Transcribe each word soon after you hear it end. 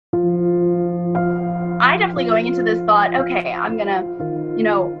definitely going into this thought, okay, I'm gonna,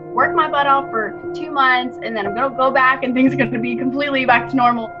 work my butt off for 2 months and then I'm gonna go back and things are gonna be completely back to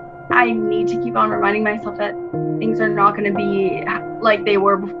normal. I need to keep on reminding myself that things are not gonna be like they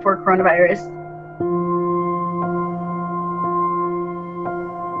were before coronavirus.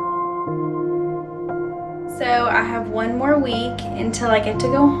 So I have 1 more week until I get to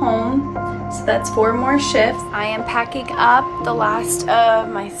go home. So that's 4 more shifts. I am packing up the last of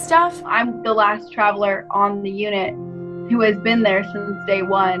my stuff. I'm the last traveler on the unit who has been there since day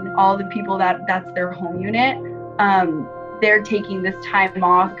 1. All the people that's their home unit, they're taking this time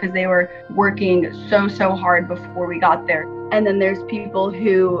off because they were working so hard before we got there. And then there's people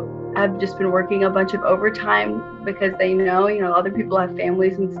who have just been working a bunch of overtime because they know, other people have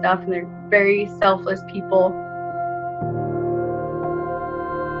families and stuff, and they're very selfless people.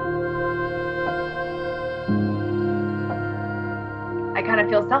 I kind of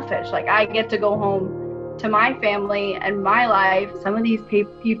feel selfish. Like, I get to go home to my family and my life. Some of these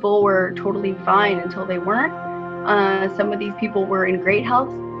people were totally fine until they weren't. Some of these people were in great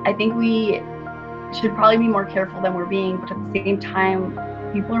health. I think we should probably be more careful than we're being, but at the same time,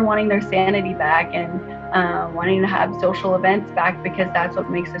 people are wanting their sanity back and wanting to have social events back because that's what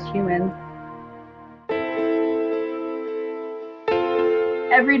makes us human.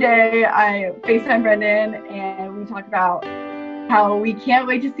 Every day I FaceTime Brendan and we talk about how we can't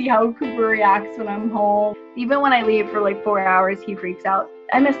wait to see how Cooper reacts when I'm home. Even when I leave for like 4 hours, he freaks out.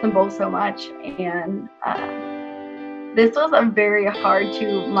 I miss them both so much, and this was a very hard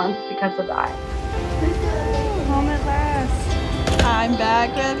 2 months because of that. Home at last. I'm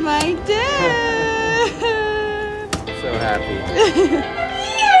back with my dad. So happy.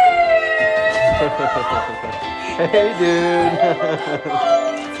 Hey, dude.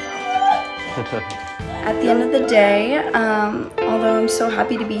 At the end of the day, although I'm so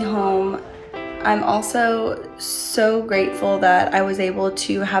happy to be home, I'm also so grateful that I was able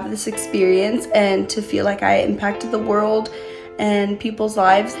to have this experience and to feel like I impacted the world and people's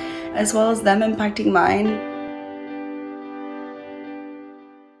lives, as well as them impacting mine.